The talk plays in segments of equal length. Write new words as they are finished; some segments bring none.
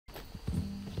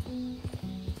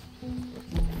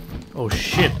Oh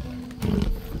shit.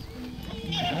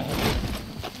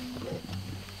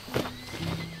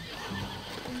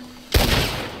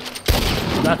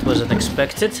 That was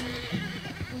unexpected.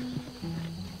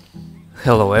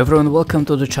 Hello everyone, welcome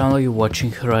to the channel. You're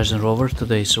watching Horizon Rover.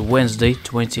 Today is Wednesday,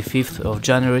 25th of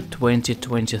January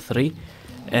 2023,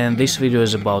 and this video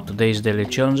is about today's daily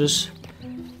challenges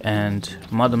and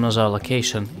Madame Nazar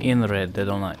location in Red Dead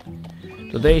Online.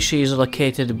 Today she is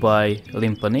located by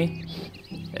Limpani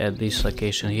at this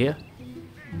location here,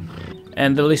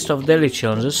 and the list of daily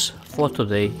challenges for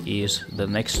today is the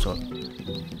next one.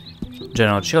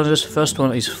 General challenges, first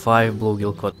one is 5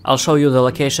 bluegill cod. I'll show you the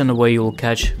location where you will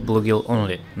catch bluegill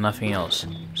only, nothing else.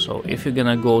 So if you're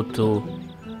gonna go to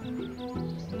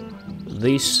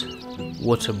this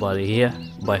water body here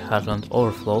by Heartland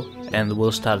Overflow and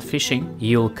we'll start fishing,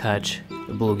 you'll catch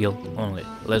bluegill only.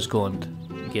 Let's go and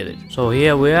get it. So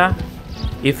here we are.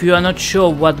 If you are not sure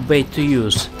what bait to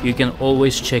use, you can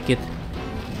always check it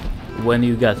when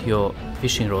you got your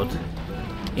fishing rod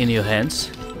in your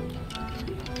hands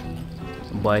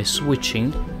by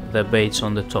switching the baits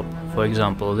on the top. For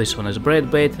example, this one is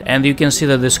bread bait, and you can see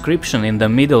the description in the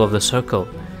middle of the circle.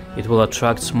 It will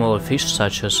attract smaller fish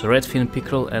such as redfin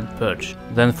pickerel and perch.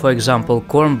 Then, for example,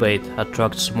 corn bait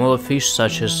attracts smaller fish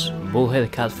such as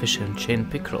bullhead catfish and chain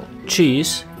pickerel.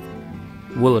 Cheese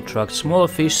will attract smaller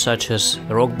fish such as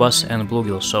rock bass and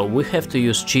bluegill. So we have to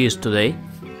use cheese today.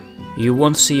 You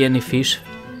won't see any fish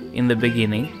in the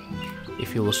beginning.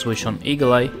 If you will switch on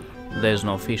eagle eye, there's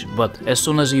no fish, but as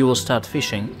soon as you will start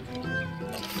fishing,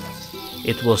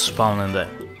 it will spawn in there,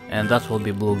 and that will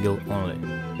be bluegill only.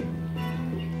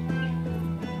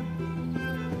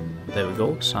 There we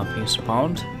go, something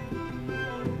spawned.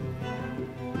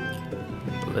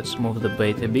 Let's move the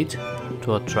bait a bit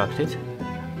to attract it.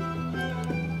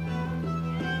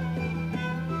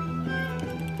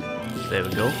 There we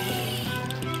go.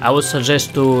 I would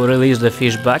suggest to release the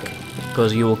fish back,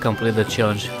 because you will complete the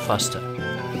challenge faster.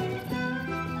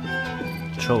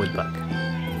 Throw it back.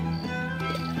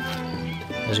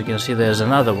 As you can see, there's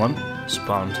another one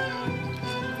spawned.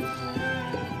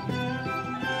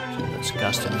 So let's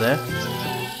cast it there.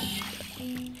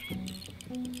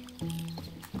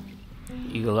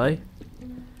 Eagle eye.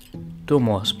 2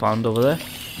 more spawned over there.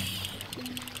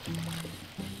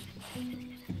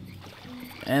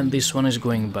 And this one is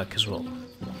going back as well.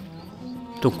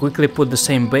 To quickly put the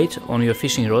same bait on your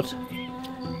fishing rod,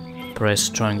 press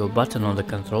triangle button on the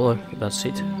controller, that's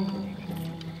it.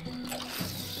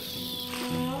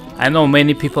 I know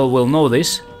many people will know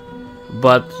this,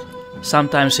 but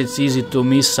sometimes it's easy to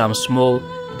miss some small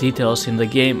details in the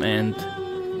game and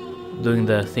doing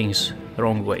the things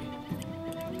wrong way.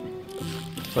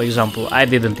 For example, I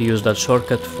didn't use that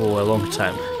shortcut for a long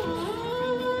time.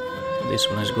 This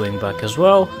one is going back as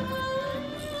well.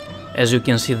 As you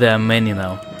can see, there are many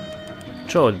now.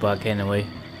 Throw it back anyway.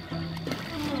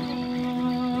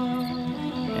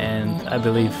 And I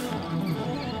believe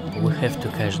we have to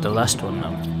catch the last one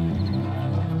now.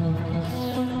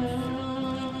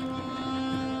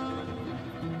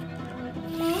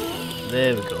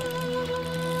 There we go.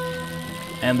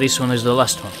 And this one is the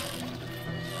last one.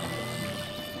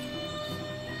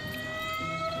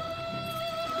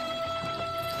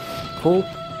 Cool.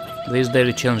 This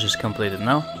daily challenge is completed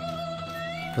now.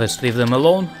 Let's leave them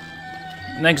alone.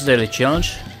 Next daily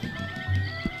challenge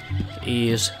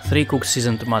is 3 cooked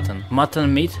seasoned mutton.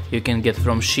 Mutton meat you can get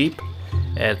from sheep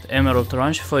at Emerald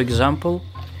Ranch, for example.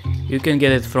 You can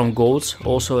get it from goats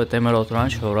also at Emerald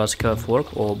Ranch or Raskar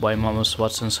Fork or by Mama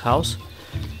Watson's house.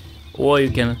 Or you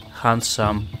can hunt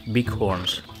some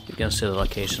bighorns. You can see the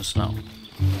locations now.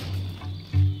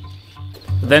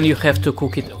 Then you have to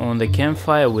cook it on the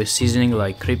campfire with seasoning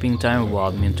like creeping thyme,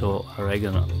 wild mint or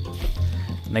oregano.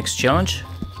 Next challenge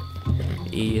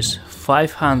is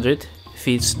 500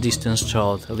 feet distance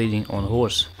trout leading on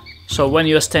horse. So when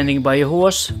you are standing by your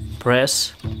horse,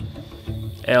 press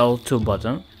L2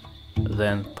 button,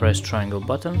 then press triangle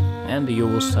button, and you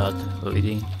will start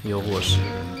leading your horse.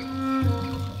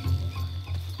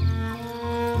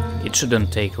 It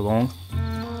shouldn't take long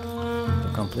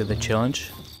to complete the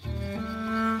challenge.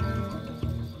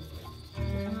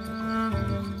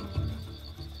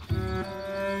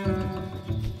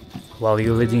 While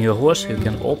you're leading your horse, you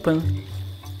can open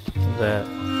the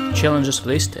challenges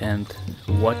list and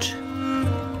watch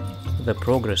the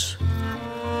progress.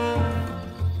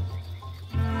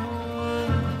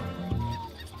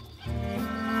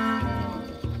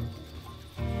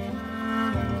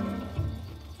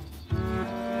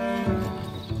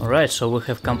 Alright, so we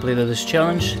have completed this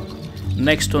challenge.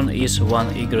 Next one is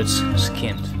 1 egret's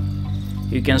skinned.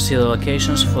 You can see the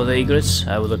locations for the egrets.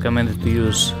 I would recommend to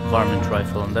use varmint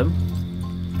rifle on them.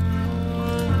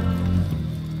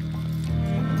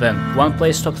 Then, one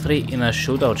place top 3 in a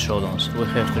shootout showdowns. We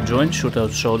have to join shootout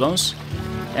showdowns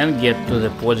and get to the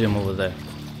podium over there.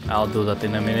 I'll do that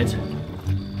in a minute.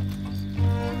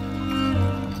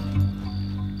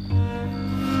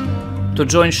 To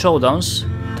join showdowns,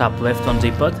 tap left on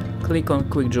D-pad, click on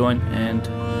quick join and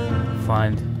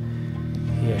find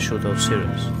here shootout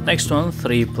series. Next one,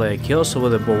 3-player kills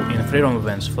with a bow in free roam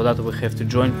events. For that we have to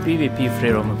join PvP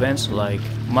free roam events like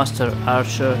Master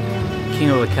Archer, King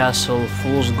of the Castle,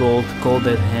 Fool's Gold, Cold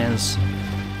Dead Hands,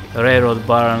 Railroad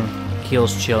Baron,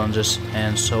 Kills Challenges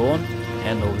and so on,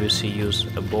 and obviously use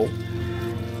a bow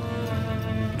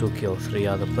to kill 3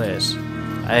 other players.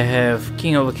 I have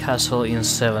King of the Castle in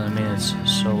 7 minutes,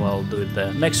 so I'll do it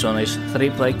there. Next one is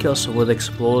 3-player kills with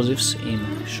explosives in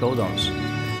showdowns.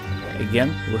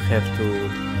 Again, we have to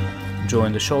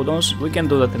join the showdowns. We can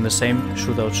do that in the same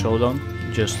shootout showdown.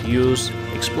 Just use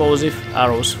explosive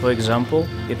arrows, for example.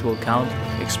 It will count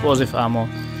explosive ammo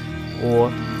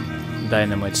or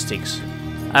dynamite sticks.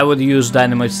 I would use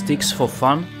dynamite sticks for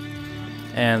fun,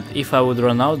 and if I would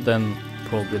run out, then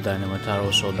probably dynamite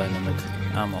arrows or dynamite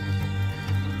ammo.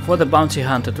 For the bounty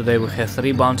hunter today we have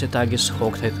 3 bounty targets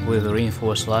hooked with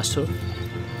reinforced lasso,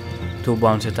 2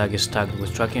 bounty targets tagged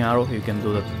with tracking arrow. You can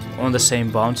do that on the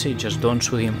same bounty, just don't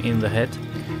shoot him in the head.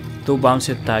 2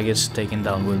 bounty targets taken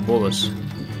down with bullets.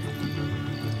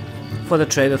 For the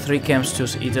trader, 3 camp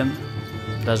stews eaten,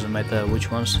 doesn't matter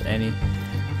which ones, any.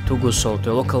 2 goods sold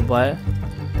to a local buyer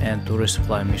and 2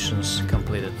 resupply missions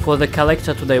completed. For the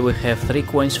collector today we have 3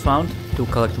 coins found, 2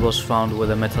 collectibles found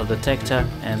with a metal detector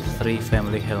and 3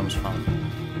 family helms found.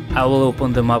 I will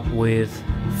open them up with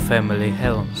family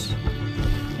helms.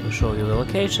 I'll show you the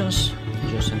locations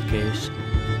just in case.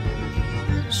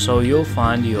 So you'll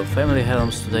find your family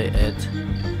helms today at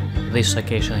this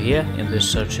location here in this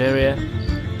search area,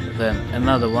 then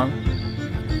another one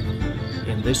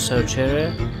in this search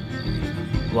area.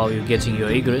 While you're getting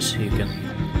your egress you can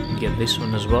get this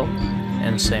one as well,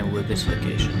 and same with this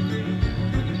location.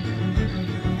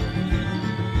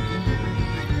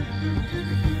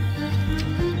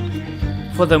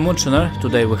 For the Moonshiner,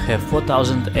 today we have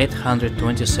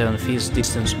 4827 feet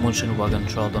distance Moonshine Wagon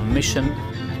Trawldown mission.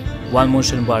 1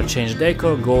 Moonshine bar change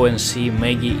decor, go and see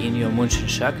Maggie in your Moonshine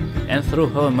shack, and through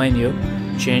her menu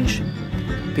change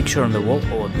picture on the wall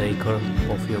or decor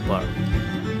of your bar.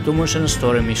 2 Moonshine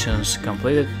story missions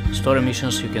completed. Story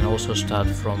missions you can also start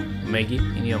from Maggie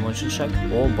in your Moonshine shack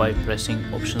or by pressing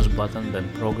options button, then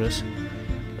progress,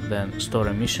 then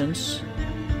story missions,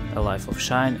 a life of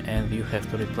shine, and you have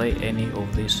to replay any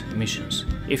of these missions.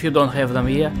 If you don't have them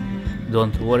here,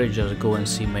 don't worry, just go and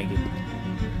see Maggie.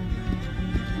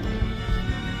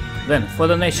 Then for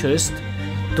the naturist,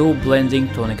 2 blending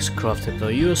tonics crafted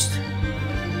or used.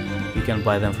 You can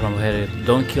buy them from here.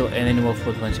 Don't kill an animal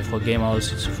for 24 game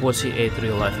hours, it's 48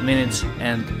 real life minutes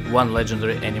and 1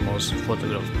 legendary animals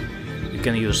photographed. You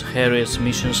can use Harriet's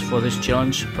missions for this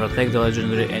challenge, protect the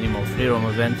legendary animal free roam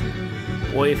event,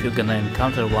 or if you're gonna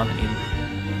encounter one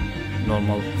in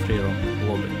normal free roam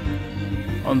lobby.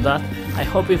 On that, I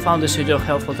hope you found this video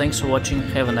helpful. Thanks for watching,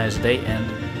 have a nice day and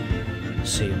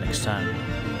see you next time.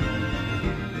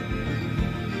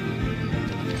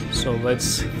 So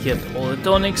let's get all the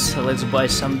tonics, let's buy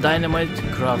some dynamite,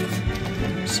 craft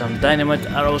some dynamite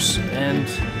arrows and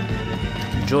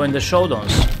join the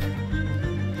showdowns.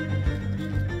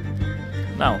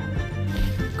 Now,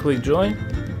 quick join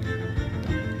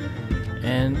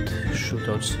and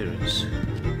shootout series.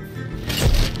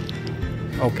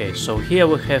 Okay, so here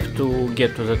we have to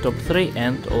get to the top 3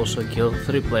 and also kill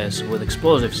 3 players with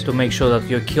explosives. To make sure that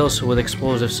your kills with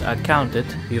explosives are counted,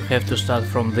 you have to start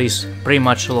from this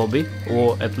pre-match lobby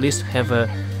or at least have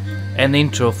an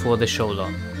intro for the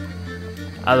showdown.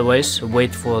 Otherwise,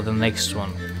 wait for the next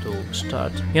one to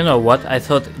start. You know what, I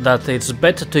thought that it's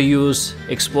better to use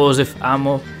explosive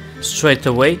ammo straight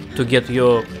away to get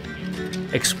your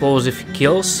explosive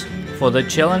kills for the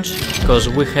challenge, because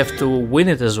we have to win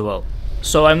it as well.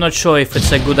 So I'm not sure if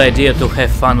it's a good idea to have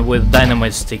fun with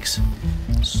dynamite sticks.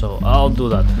 So I'll do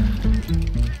that.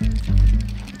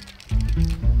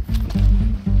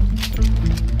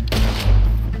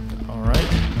 Alright.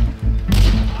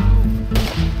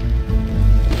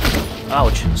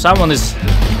 Ouch, someone is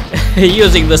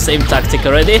using the same tactic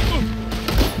already.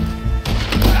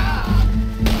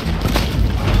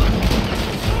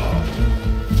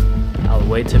 I'll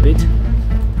wait a bit.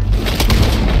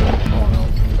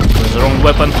 The wrong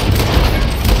weapon.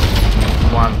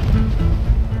 1.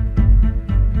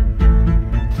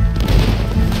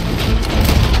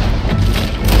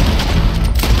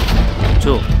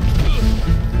 RDR2.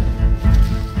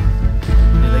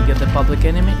 Did I get the public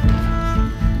enemy?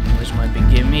 This might be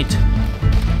game meat.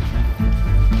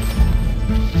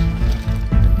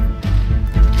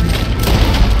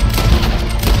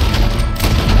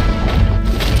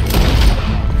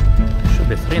 Should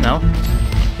be 3 now.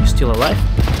 He's still alive?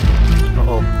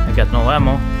 Uh-oh, I got no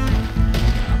ammo.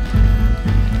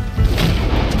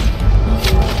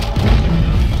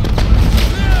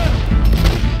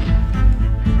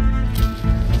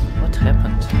 What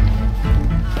happened?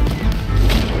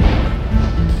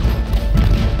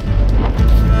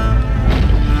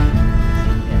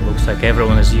 Yeah, looks like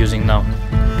everyone is using now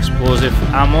explosive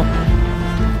ammo.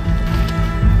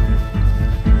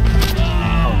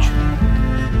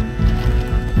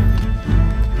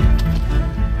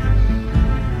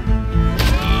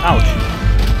 Ouch.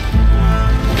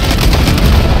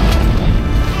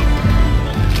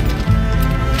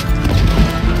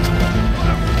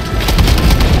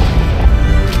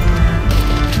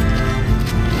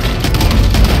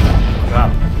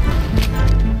 Wow.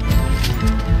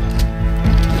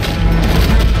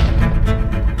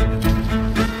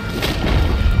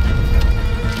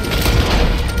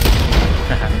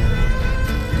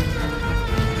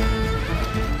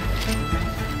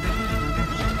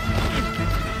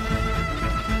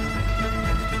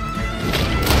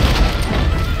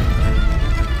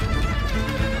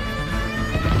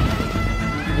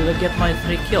 Did I get my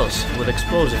 3 kills with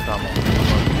explosive ammo?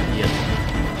 Not yet.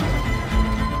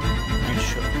 Not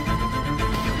sure.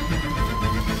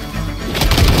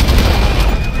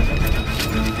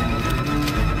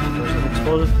 Was it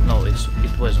explosive? No,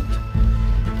 it wasn't.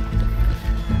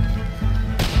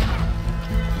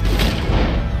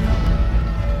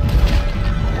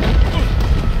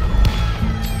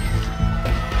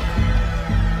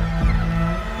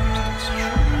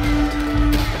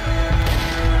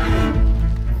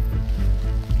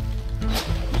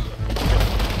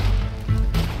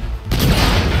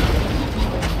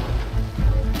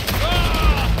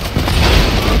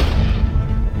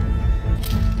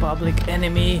 Public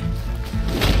enemy.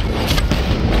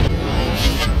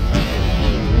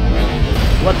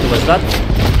 What was that?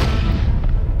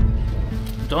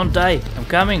 Don't die, I'm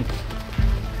coming.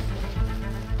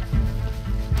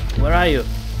 Where are you?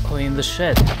 Oh, in the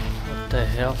shed. What the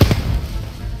hell?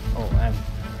 Oh, I'm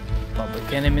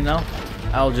public enemy now.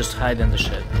 I'll just hide in the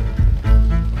shed.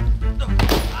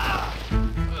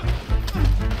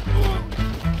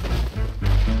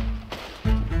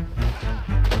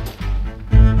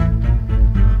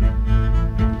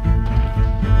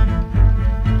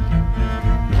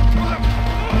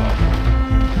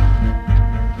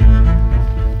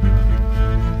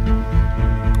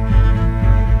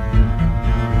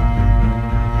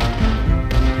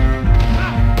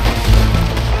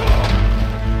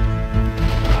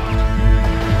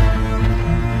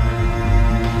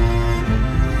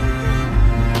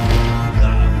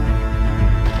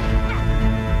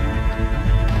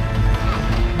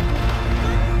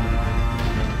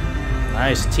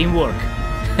 Nice teamwork.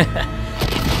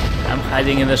 I'm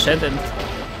hiding in the shed and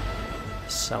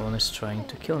someone is trying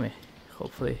to kill me.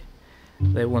 Hopefully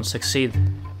they won't succeed.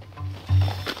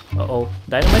 Uh-oh,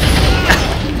 dynamite?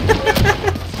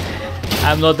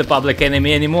 I'm not the public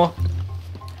enemy anymore.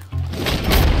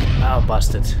 Oh,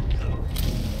 busted.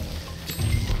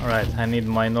 Alright, I need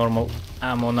my normal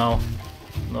ammo now.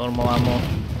 Normal ammo.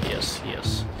 Yes,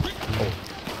 yes. Oh,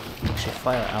 actually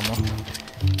fire ammo.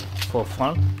 For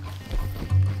fun.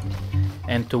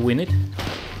 And to win it.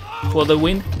 For the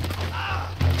win.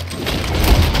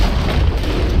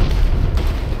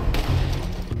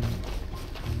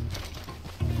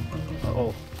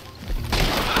 Uh-oh.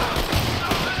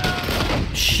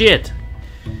 Shit!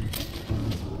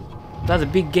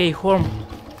 That big gay horn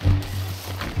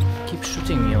keeps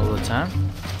shooting me all the time.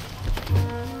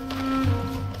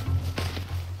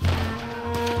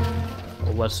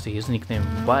 Or what's his nickname?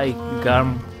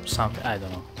 Garm something, I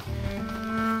don't know.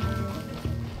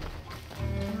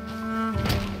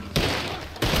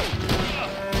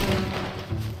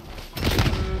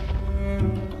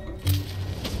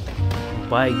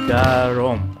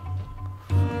 Garom.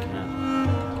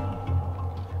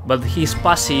 But his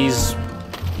posse is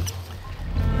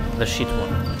the shit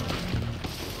one.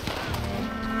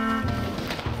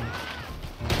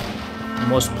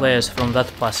 Most players from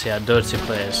that posse are dirty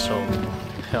players, so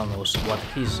hell knows what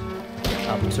he's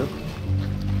up to.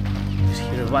 Is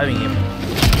he reviving him?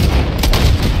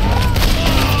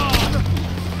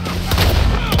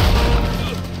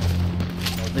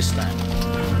 Not this time.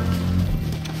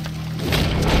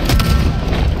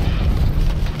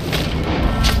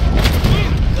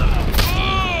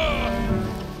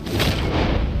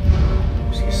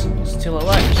 still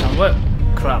alive somewhere.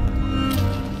 Crap.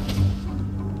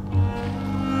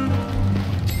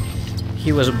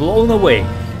 He was blown away.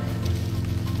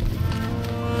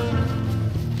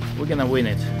 We're gonna win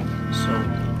it. So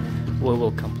we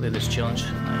will complete this challenge.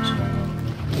 Nice.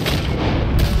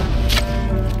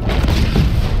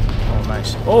 Oh,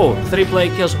 nice. Oh, 3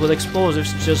 player kills with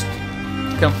explosives just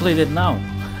completed now.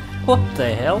 What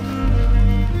the hell?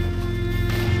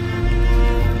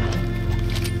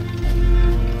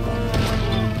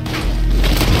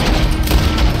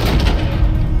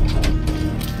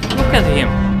 Look at him.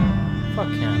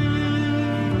 Fuck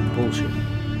him. Bullshit.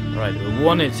 Right, we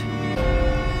won it.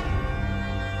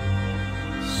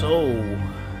 So,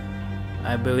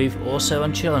 I believe all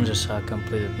 7 challenges are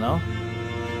completed now.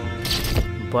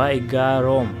 By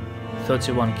Garom,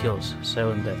 31 kills,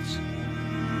 7 deaths.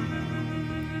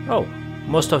 Oh,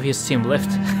 most of his team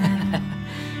left.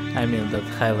 I mean that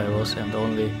high levels and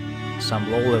only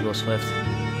some low levels left.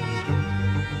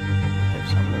 Have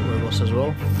some low levels as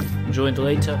well. Joined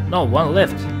later. No, 1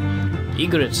 left.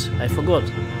 Egrets, I forgot.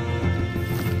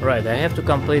 Right, I have to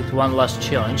complete 1 last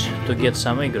challenge to get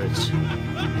some egrets.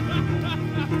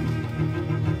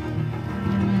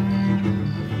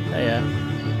 Yeah.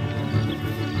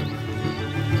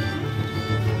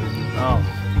 Oh.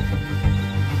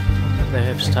 They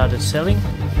have started selling?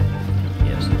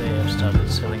 Yes, they have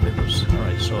started selling the goods.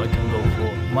 Alright, so I can go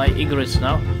for my egrets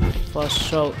now. Fast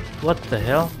travel. What the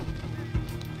hell?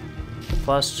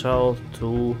 Fast travel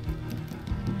to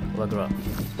Lagra.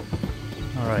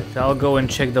 Alright, I'll go and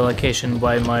check the location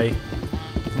by my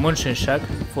Munchen shack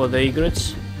for the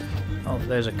egrets. Oh,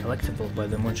 there's a collectible by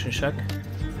the Munchen shack.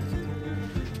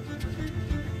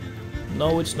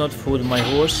 No, it's not food, my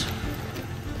horse.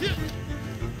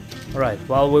 Alright,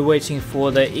 while we're waiting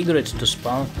for the egrets to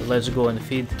spawn, let's go and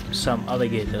feed some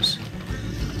alligators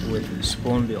with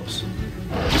spoonbills.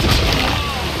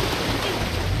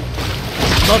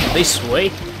 Not this way!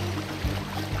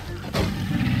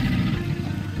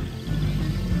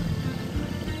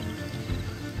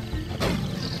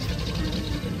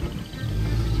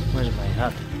 Where's my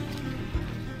hat?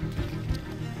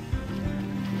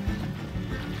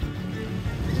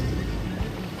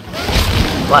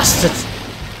 Bastard!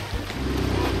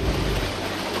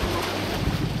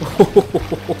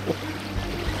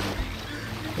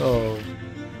 Oh.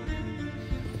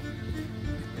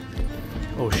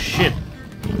 Oh shit.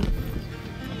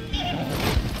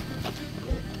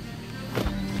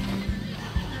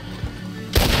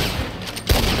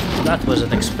 That was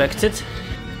unexpected.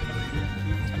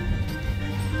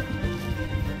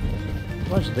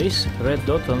 What's this? Red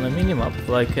dot on the minimap,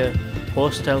 like a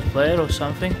hostile player or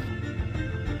something?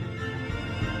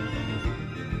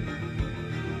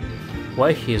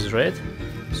 Why he is red?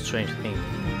 Strange thing.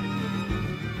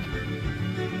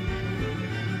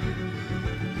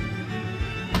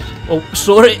 Oh,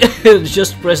 sorry,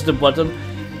 just press the button.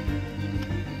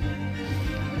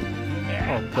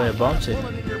 Oh, play a bouncy.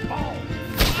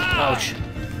 Ouch.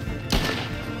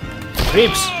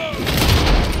 Creeps!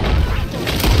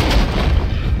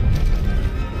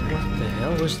 What the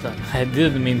hell was that? I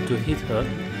didn't mean to hit her.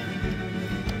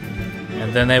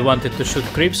 And then I wanted to shoot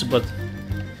creeps, but...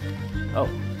 Oh,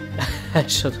 I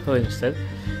shot her instead.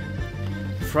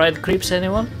 Fried creeps,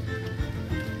 anyone?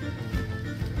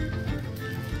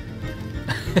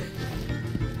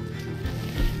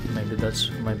 Maybe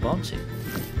that's my bounty.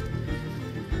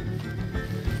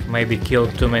 Maybe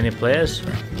killed too many players.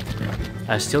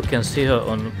 I still can see her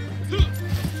on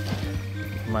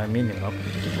my minimap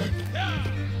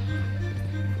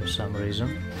for some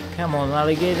reason. Come on,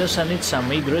 alligators, I need some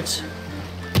egrets.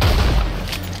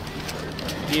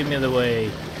 Give me the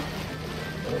way.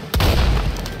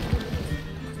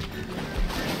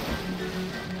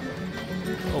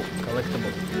 Oh,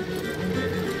 collectible.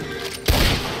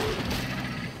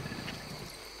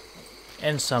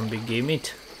 And some big game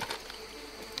meat.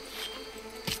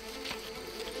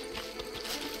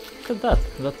 Look at that.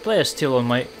 That player's still on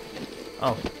my...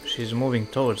 Oh, she's moving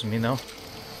towards me now.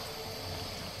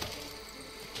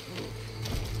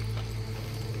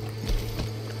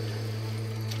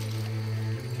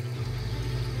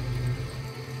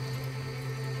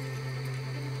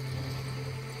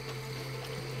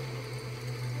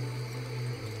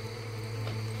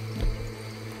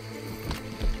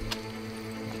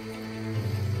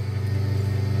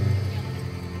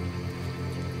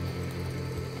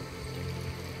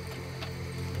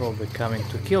 Probably coming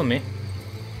to kill me.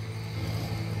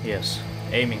 Yes,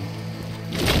 aiming.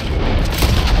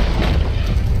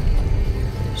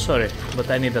 Sorry, but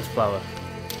I need that flower.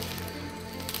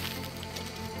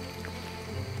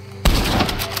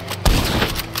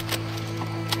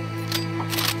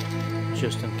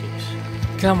 just in case.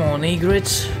 Come on,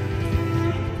 egrets.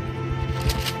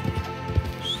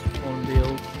 Spawn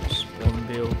bill, spawn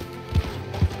bill,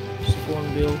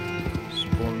 spawn bill,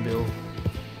 spawn bill,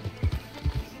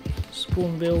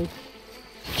 spawn bill.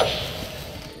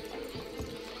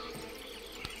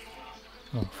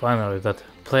 Oh, finally that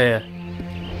player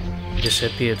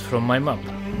disappeared from my map.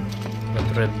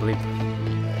 That red blip.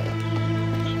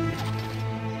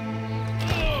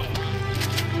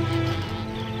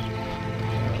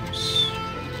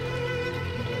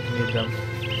 Need them.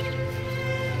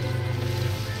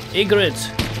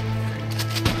 Egret!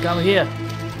 Come here!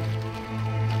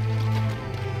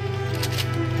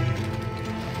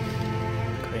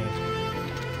 Okay.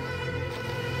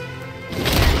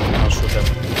 I'll shoot them.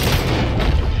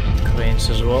 Cranes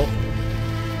as well. I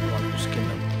want to skin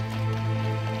them.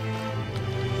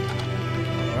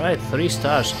 Alright, 3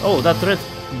 stars. Oh, that red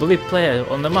blip player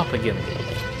on the map again.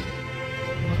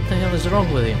 What the hell is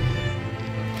wrong with him?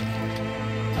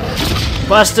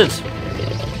 Bastard!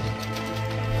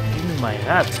 Give me my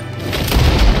hat.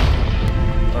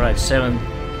 Alright, 7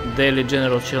 daily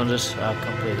general challenges are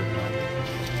completed now.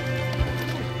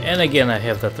 And again I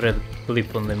have that red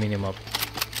blip on the minimap.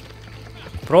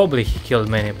 Probably he killed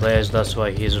many players, that's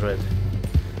why he's red.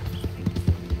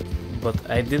 But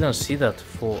I didn't see that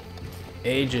for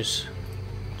ages,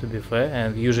 to be fair,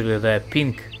 and usually they're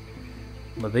pink.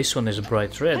 But this one is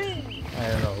bright red. I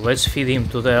don't know, let's feed him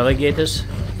to the alligators.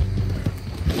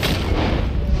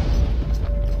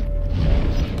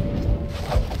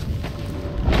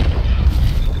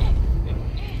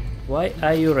 Why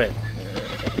are you red?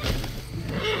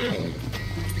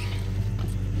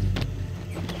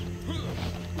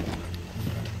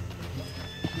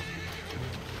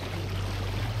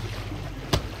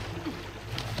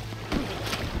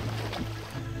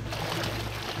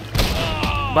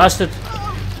 Bastard!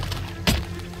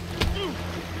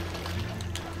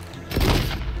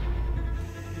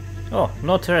 Oh,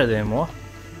 not red anymore.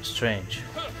 Strange.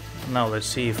 Now let's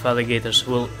see if alligators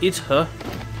will eat her.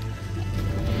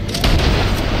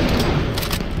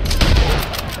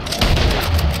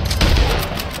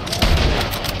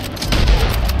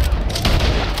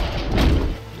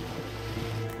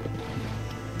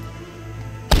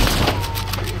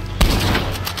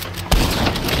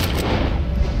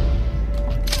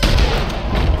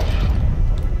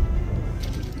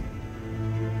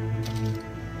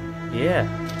 Yeah,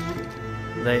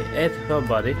 they ate her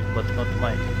body, but not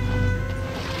mine.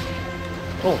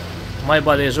 Oh, my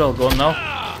body as well gone now.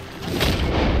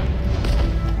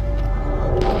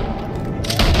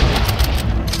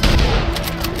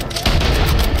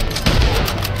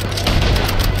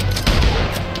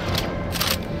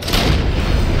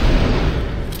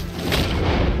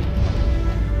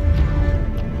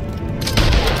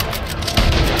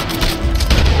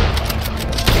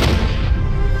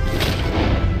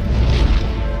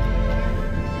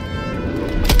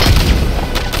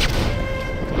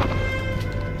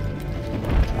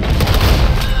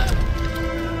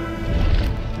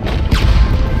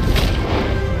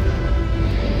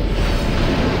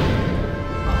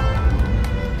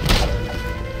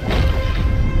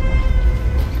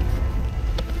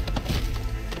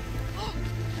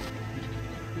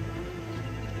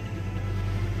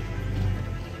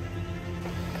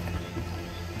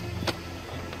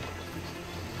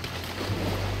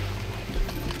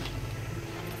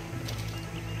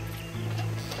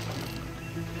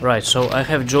 Right, so I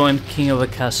have joined King of the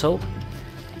Castle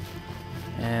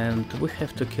and we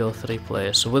have to kill 3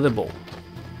 players with a bow.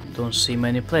 Don't see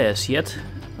many players yet.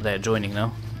 They're joining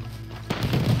now.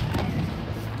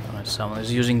 Alright, someone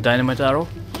is using dynamite arrow.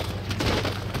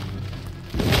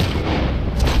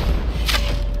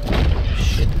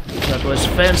 Shit, that was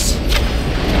fence.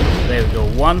 There we go,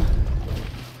 1.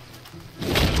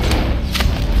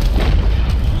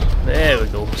 There we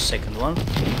go, second one.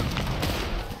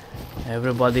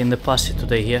 Everybody in the posse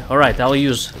today here. Alright, I'll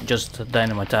use just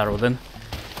dynamite arrow then.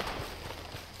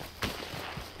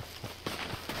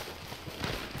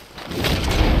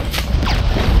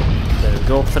 There we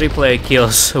go, 3 player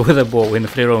kills with a bow in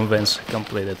 3 room events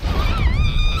completed.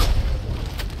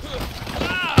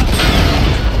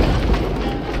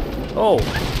 Oh!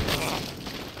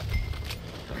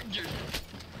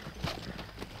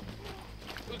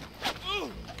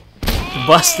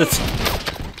 Busted!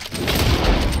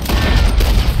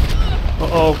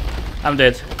 Uh-oh, I'm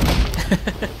dead.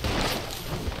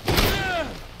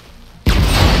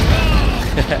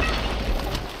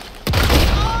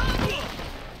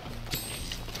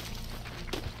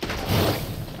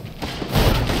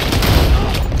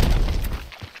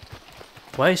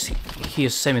 Why is he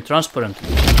is semi-transparent?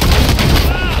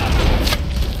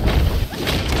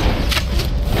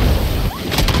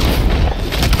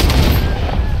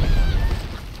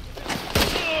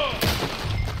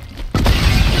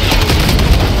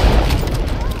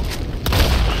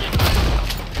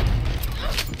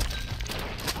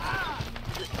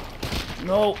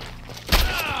 No!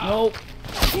 No!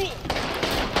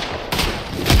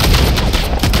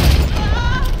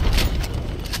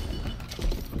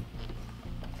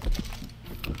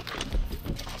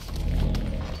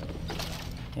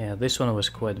 Yeah, this one was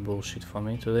quite bullshit for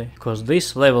me today. Because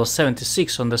this level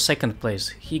 76 on the second place,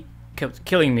 he kept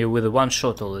killing me with one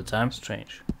shot all the time.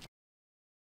 Strange.